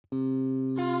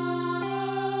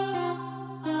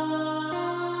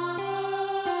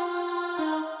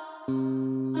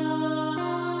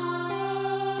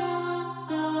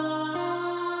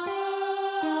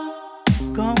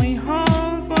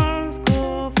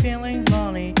feeling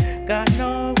lonely, got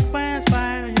no friends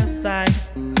by your side,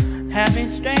 having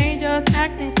strangers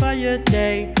acting for your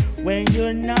day when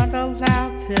you're not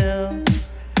allowed to.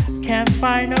 Can't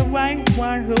find the right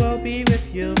one who will be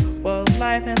with you for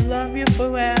life and love you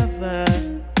forever.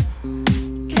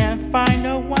 Can't find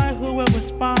the one who will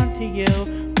respond to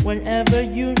you whenever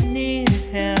you need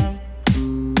him.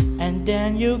 And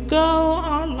then you go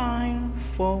online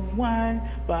for one,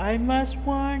 but I must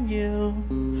warn you,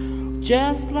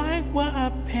 just like what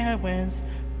our parents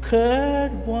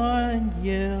could warn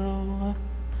you.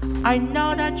 I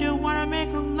know that you wanna make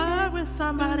love with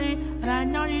somebody, and I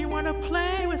know you wanna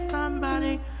play with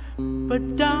somebody,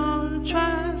 but don't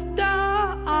trust the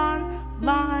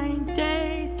online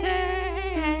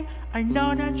dating. I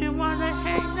know that you wanna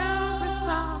hang out with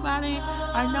somebody,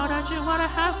 I know that you wanna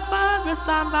have fun with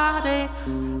somebody,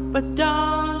 but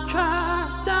don't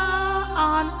trust the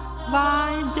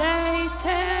online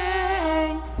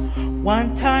dating.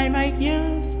 One time I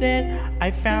used it,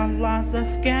 I found lots of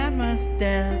scammers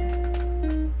there.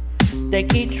 They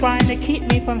keep trying to keep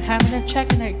me from having a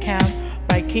checking account,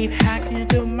 but I keep hacking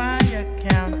into my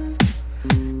accounts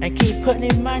and keep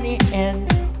putting money in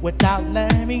without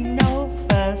letting me know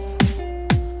first,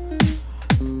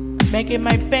 making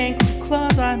my bank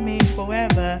close on me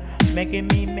forever, making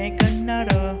me make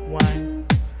another one.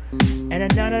 And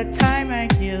another time I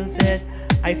used it,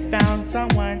 I found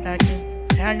someone that I can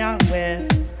hang out with,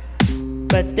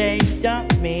 but they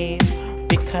dumped me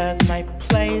because my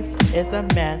place is a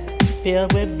mess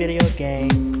filled with video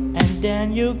games. And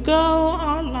then you go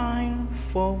online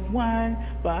for one,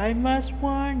 but I must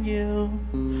warn you,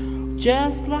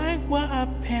 just like what our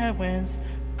parents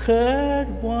could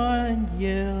warn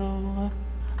you.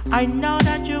 I know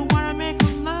that you wanna make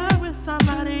love with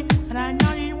somebody, and I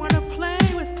know you wanna play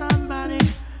with somebody,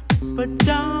 but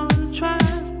don't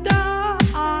trust the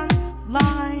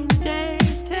online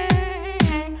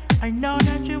dating. I know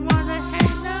that you wanna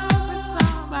hang out with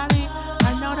somebody,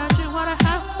 I know that you wanna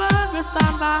have fun with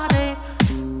somebody,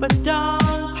 but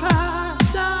don't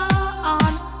trust the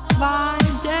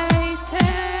online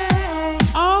dating.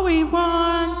 All we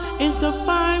want is to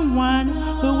find one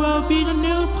who will be the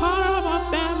new part of our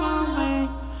family,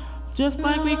 just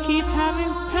like we keep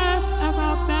having pets as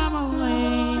our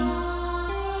family.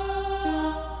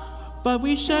 But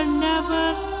we should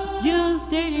never use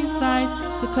dating sites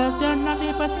because they're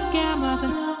nothing but scammers,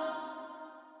 and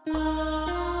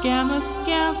scammers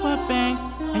scam for banks,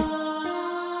 and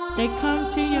they come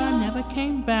to you and never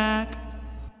came back.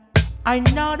 I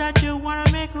know that you wanna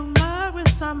make love with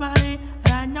somebody,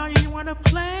 and I know you wanna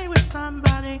play with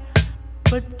somebody,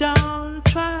 but don't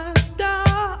trust the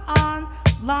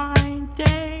online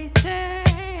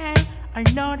dating. I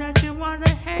know that you wanna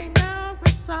hang out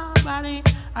with somebody,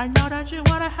 I know that you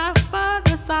wanna have fun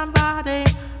with somebody,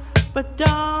 but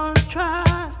don't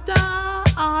trust the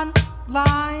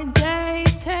online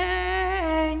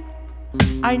dating.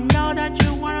 I know that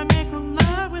you wanna make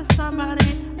love with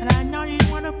somebody, and I know you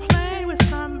wanna play with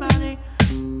somebody,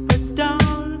 but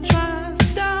don't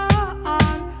trust the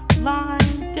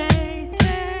online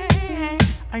dating.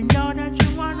 I know that you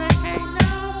wanna hang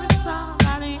out with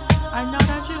somebody, I know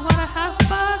that you wanna have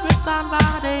fun with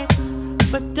somebody,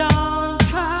 but don't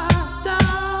trust the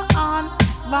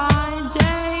online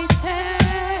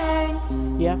dating.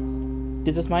 Yeah,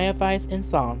 this is my advice in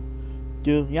song.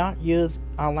 Do not use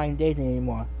online dating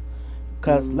anymore,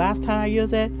 because last time I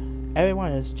used it,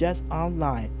 everyone is just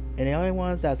online, and the only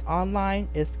ones that's online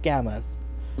is scammers.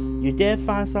 You did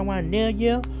find someone near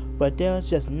you, but there's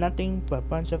just nothing but a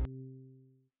bunch of,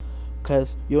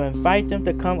 because you invite them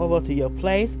to come over to your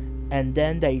place and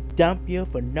then they dump you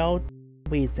for no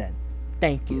reason.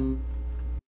 Thank you.